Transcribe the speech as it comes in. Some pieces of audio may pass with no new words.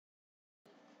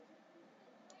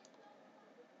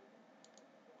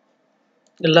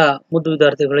ಎಲ್ಲ ಮುದ್ದು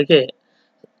ವಿದ್ಯಾರ್ಥಿಗಳಿಗೆ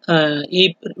ಈ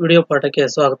ವಿಡಿಯೋ ಪಾಠಕ್ಕೆ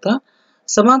ಸ್ವಾಗತ.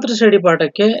 ಸಮಾಂತರ ಶ್ರೇಣಿ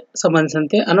ಪಾಠಕ್ಕೆ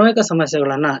ಸಂಬಂಧಿಸಿದಂತೆ ಅನ್ವಯಿಕ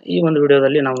ಸಮಸ್ಯೆಗಳನ್ನು ಈ ಒಂದು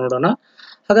ವಿಡಿಯೋದಲ್ಲಿ ನಾವು ನೋಡೋಣ.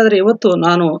 ಹಾಗಾದರೆ ಇವತ್ತು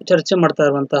ನಾನು ಚರ್ಚೆ ಮಾಡ್ತಾ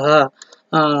ಇರುವಂತಹ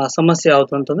ಸಮಸ್ಯೆ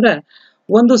ಯಾವುದು ಅಂತಂದ್ರೆ,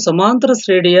 ಒಂದು ಸಮಾಂತರ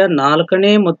ಶ್ರೇಣಿಯ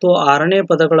 4ನೇ ಮತ್ತು 6ನೇ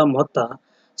ಪದಗಳ ಮೊತ್ತ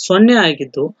 0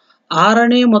 ಆಗಿದ್ದು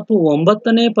 6ನೇ ಮತ್ತು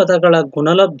 9ನೇ ಪದಗಳ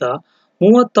ಗುಣಲಬ್ಧ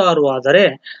 36 ಆದರೆ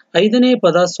 5ನೇ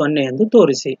ಪದ 0 ಎಂದು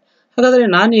ತೋರಿಸಿ. ಹಾಗಾದ್ರೆ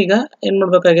ನಾನೀಗ ಏನ್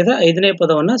ಮಾಡ್ಬೇಕಾಗಿದೆ, 5ನೇ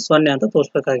ಪದವನ್ನ 0 ಅಂತ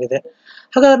ತೋರಿಸಬೇಕಾಗಿದೆ.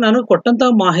 ಹಾಗಾದ್ರೆ ನಾನು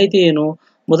ಕೊಟ್ಟಂತಹ ಮಾಹಿತಿ ಏನು?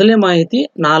 ಮೊದಲನೇ ಮಾಹಿತಿ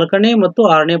 4ನೇ ಮತ್ತು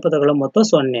 6ನೇ ಪದಗಳ ಮೊತ್ತ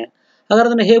 0. ಹಾಗಾದ್ರೆ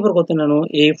ಅದನ್ನ ಹೇಗೆ ಬರ್ಕೋತೀನಿ ನಾನು?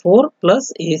 A4 plus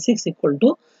A6 equal to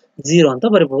 0 ಅಂತ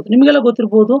ಬರಿಬಹುದು. ನಿಮಗೆಲ್ಲ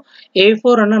ಗೊತ್ತಿರಬಹುದು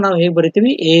A4 ಅನ್ನ ನಾವು ಹೇಗೆ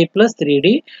ಬರಿತೀವಿ? A plus 3D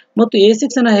ಮತ್ತು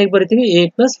A6 ಅನ್ನ ಹೇಗೆ ಬರಿತೀವಿ? A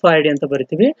plus 5D ಅಂತ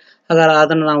ಬರಿತೀವಿ. ಹಾಗಾದ್ರೆ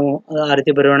ಅದನ್ನ ನಾವು ಆ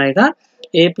ರೀತಿ ಬರೆಯೋಣ. ಈಗ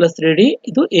A plus 3D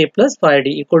ಇದು A plus 5D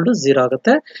equal to 0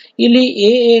 ಆಗುತ್ತೆ. ಇಲ್ಲಿ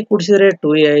A ಕೂಡಿಸಿದರೆ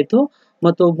 2A ಆಯಿತು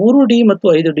ಮತ್ತು 3D ಮತ್ತು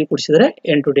 5D ಕೂಡಿಸಿದರೆ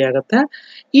 8D ಆಗುತ್ತೆ.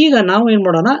 ಈಗ ನಾವು ಏನ್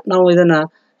ಮಾಡೋಣ, ನಾವು ಇದನ್ನ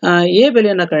A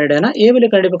ಬೆಲೆಯನ್ನ ಕಂಡುಹಿಡಿಯೋಣ. A ಬೆಲೆ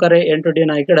ಕಂಡುಹಿಡಿಯಬೇಕಾದ್ರೆ 8D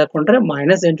ನ ಈ ಕಡೆ ಹಾಕೊಂಡ್ರೆ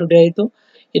 -8D ಆಯಿತು.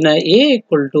 ಇನ್ನ A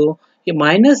equal to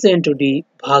 -8D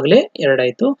ಭಾಗಲೆ 2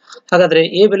 ಆಯಿತು. ಹಾಗಾದ್ರೆ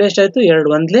A ಬೆಲೆ ಎಷ್ಟಾಯ್ತು?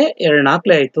 2 1 2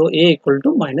 4 ಆಯಿತು. A equal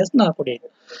to -4D ಆಯಿತು.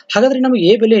 ಹಾಗಾದ್ರೆ ನಮಗೆ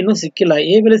A ಬೆಲೆ ಇನ್ನೂ ಸಿಕ್ಕಿಲ್ಲ.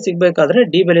 A ಬೆಲೆ ಸಿಗ್ಬೇಕಾದ್ರೆ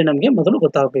D ಬೆಲೆ ನಮಗೆ ಮೊದಲು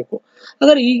ಗೊತ್ತಾಗಬೇಕು.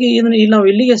 ಹಾಗಾದ್ರೆ ಈಗ ಇದನ್ನ ಇಲ್ಲಿ ನಾವು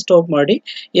ಇಲ್ಲಿಗೆ ಸ್ಟಾಪ್ ಮಾಡಿ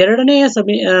ಎರಡನೇ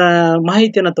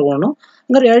ಮಾಹಿತಿಯನ್ನು ತಗೊಂಡು,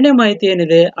 ಹಾಗಾದ್ರೆ ಎರಡನೇ ಮಾಹಿತಿ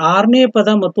ಏನಿದೆ? 6ನೇ ಪದ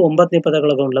ಮತ್ತು 9ನೇ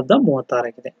ಪದಗಳ ಗುಣಲಬ್ಧ 36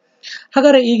 ಆಗಿದೆ.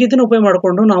 ಹಾಗಾದ್ರೆ ಈಗ ಇದನ್ನು ಉಪಯೋಗ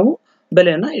ಮಾಡಿಕೊಂಡು ನಾವು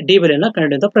ಬೆಲೆಯನ್ನ D ಬೆಲೆಯನ್ನ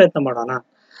ಕಂಡುಹಿಡಿಯುವಂತ ಪ್ರಯತ್ನ ಮಾಡೋಣ.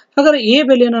 ಹಾಗಾದ್ರೆ A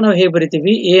ಬೆಲೆಯನ್ನ ನಾವು ಹೇಗೆ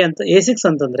ಬರಿತೀವಿ? A6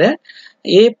 ಅಂತಂದ್ರೆ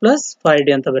A plus 5D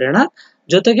ಅಂತ ಬರೆಯೋಣ.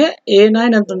 ಜೊತೆಗೆ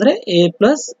A9 ಅಂತಂದ್ರೆ A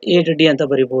plus 8D ಅಂತ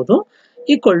ಬರಿಬಹುದು.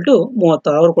 Equal to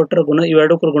 36. ಅವ್ರು ಕೊಟ್ಟರೆ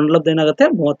ಇವೆರಡಕ್ಕೂ ಗುಣಲಬ್ಧ ಏನಾಗುತ್ತೆ?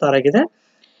 36 ಆಗಿದೆ.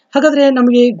 ಹಾಗಾದ್ರೆ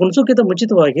ನಮಗೆ ಗುಣಿಸೋಕ್ಕಿಂತ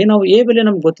ಮುಂಚಿತವಾಗಿ ನಾವು A ಬೆಲೆ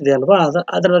ನಮ್ಗೆ ಗೊತ್ತಿದೆ ಅಲ್ವಾ,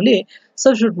 ಅದರಲ್ಲಿ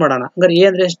ಸಬ್ಸ್ಟಿಟ್ಯೂಟ್ ಮಾಡೋಣ. ಹಾಗಾದ್ರೆ A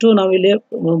ಅಂದ್ರೆ ಎಷ್ಟು? ನಾವು ಇಲ್ಲಿ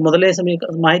ಮೊದಲೇ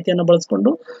ಮಾಹಿತಿಯನ್ನು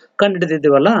ಬಳಸ್ಕೊಂಡು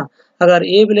ಕಂಡುಹಿಡಿದಿದ್ದೀವಲ್ಲ. ಹಾಗಾದ್ರೆ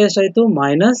A ಬೆಲೆ ಎಷ್ಟಾಯ್ತು?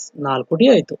 -4D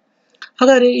ಆಯ್ತು.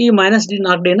 ಹಾಗಾದ್ರೆ ಈ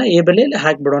 -4D ನ A ಬೆಲೆಯಲ್ಲಿ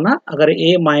ಹಾಕಿಬಿಡೋಣ. ಹಾಗಾದ್ರೆ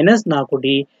A -4D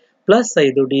plus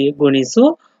 5D ಗುಣಿಸು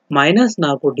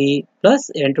 -4D plus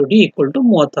 8D equal to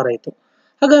 36 ಆಯ್ತು.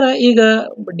 ಹಾಗಾದ್ರೆ ಈಗ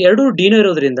ಎರಡು ಡಿನ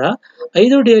ಇರೋದ್ರಿಂದ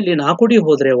 5D ಯಲ್ಲಿ 4D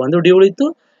ಹೋದ್ರೆ 1D ಉಳಿತು,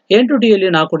 8D ಯಲ್ಲಿ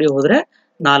 4D ಹೋದ್ರೆ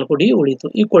 4D ಉಳಿತು,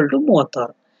 ಈಕ್ವಲ್ ಟು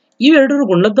 36. ಇವೆರಡರ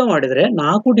ಗುಣಲಬ್ಧ ಮಾಡಿದ್ರೆ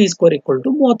 4D² equal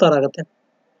to 36 ಆಗುತ್ತೆ.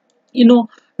 ಇನ್ನು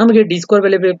ನಮಗೆ D²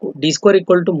 ಬೆಲೆ ಬೇಕು. D²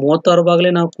 equal to 36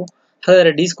 ಭಾಗಲೆ 4.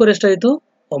 ಹಾಗಾದ್ರೆ D² ಎಷ್ಟಾಯ್ತು?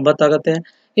 9 ಆಗುತ್ತೆ.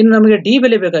 ಇನ್ನು ನಮಗೆ D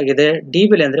ಬೆಲೆ ಬೇಕಾಗಿದೆ. D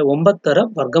ಬೆಲೆ ಅಂದ್ರೆ 9ರ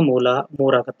ವರ್ಗಮೂಲ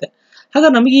 3 ಆಗುತ್ತೆ.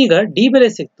 ಹಾಗಾದ್ರೆ ನಮಗೆ ಈಗ D ಬೆಲೆ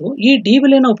ಸಿಕ್ತು. ಈ D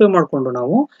ಬೆಲೆನ ಉಪಯೋಗ ಮಾಡಿಕೊಂಡು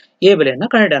ನಾವು A ಬೆಲೆಯನ್ನ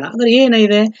ಕಂಡುಹಿಡಿಯೋಣ. ಹಾಗಾದ್ರೆ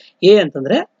ಏನಿದೆ? A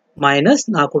ಅಂತಂದ್ರೆ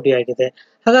 -4D ಆಗಿದೆ.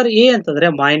 ಹಾಗಾದ್ರೆ A ಅಂತಂದ್ರೆ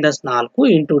 -4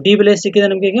 ಇಂಟು D ಬೆಲೆ ಸಿಕ್ಕಿದೆ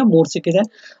ನಮಗೆ, ಈಗ 3 ಸಿಕ್ಕಿದೆ.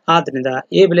 ಆದ್ರಿಂದ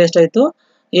A ಬೆಲೆ ಎಷ್ಟಾಯ್ತು?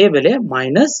 A ಬೆಲೆ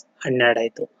 -12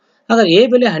 ಆಯ್ತು. ಹಾಗಾದ್ರೆ A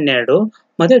ಬೆಲೆ 12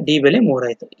 ಮತ್ತೆ D ಬೆಲೆ 3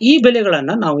 ಆಯ್ತು. ಈ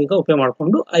ಬೆಲೆಗಳನ್ನ ನಾವು ಈಗ ಉಪಯೋಗ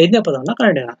ಮಾಡಿಕೊಂಡು 5ನೇ ಪದವನ್ನ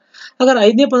ಕಂಡುಹಿಡಿಯೋಣ. ಹಾಗಾದ್ರೆ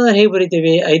 5ನೇ ಪದ ಹೇಗೆ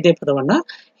ಬರಿತೀವಿ? 5ನೇ ಪದವನ್ನ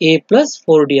A plus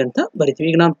 4D ಅಂತ ಬರಿತೀವಿ.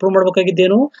 ಈಗ ನಾನು ಪ್ರೂವ್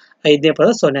ಮಾಡ್ಬೇಕಾಗಿದ್ದೇನು? 5ನೇ ಪದ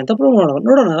 0 ಅಂತ ಪ್ರೂವ್ ಮಾಡೋಣ.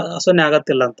 ನೋಡೋಣ 0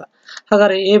 ಆಗತ್ತಿಲ್ಲ ಅಂತ.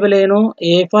 ಹಾಗಾದ್ರೆ A ಬೆಲೆ ಏನು?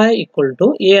 A5 equal to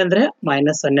A ಅಂದ್ರೆ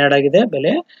 -12 ಆಗಿದೆ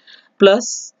ಬೆಲೆ,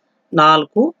 ಪ್ಲಸ್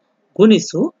 4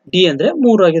 ಗುಣಿಸು D ಅಂದ್ರೆ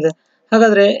 3 ಆಗಿದೆ.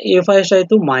 ಹಾಗಾದ್ರೆ A5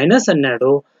 ಎಷ್ಟಾಯ್ತು?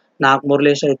 -12, 4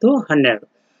 3 ಎಷ್ಟಾಯ್ತು? 12.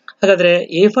 ಹಾಗಾದ್ರೆ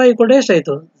A5 ಕೂಡ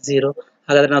ಎಷ್ಟಾಯ್ತು? 0.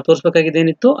 ಹಾಗಾದ್ರೆ ನಾವು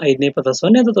ತೋರಿಸಬೇಕಾಗಿದ್ದೇನಿತ್ತು? 5ನೇ ಪದ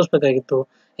 0 ಅಂತ ತೋರಿಸಬೇಕಾಗಿತ್ತು.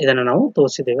 ಇದನ್ನು ನಾವು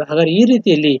ತೋರಿಸಿದ್ದೇವೆ. ಹಾಗಾದ್ರೆ ಈ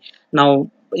ರೀತಿಯಲ್ಲಿ ನಾವು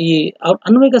ಈ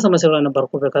ಅನ್ವಯಿಕ ಸಮಸ್ಯೆಗಳನ್ನು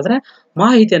ಬರ್ಕೋಬೇಕಾದ್ರೆ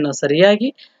ಮಾಹಿತಿಯನ್ನು ಸರಿಯಾಗಿ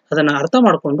ಅದನ್ನ ಅರ್ಥ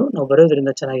ಮಾಡಿಕೊಂಡು ನಾವು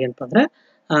ಬರೆಯೋದ್ರಿಂದ ಚೆನ್ನಾಗಿ ಏನಪ್ಪ ಅಂದ್ರೆ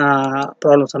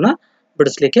ಪ್ರಾಬ್ಲಮ್ಸ್ ಅನ್ನ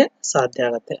ಬಿಡಿಸ್ಲಿಕ್ಕೆ ಸಾಧ್ಯ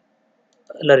ಆಗತ್ತೆ.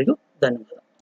 ಎಲ್ಲರಿಗೂ ಧನ್ಯವಾದ.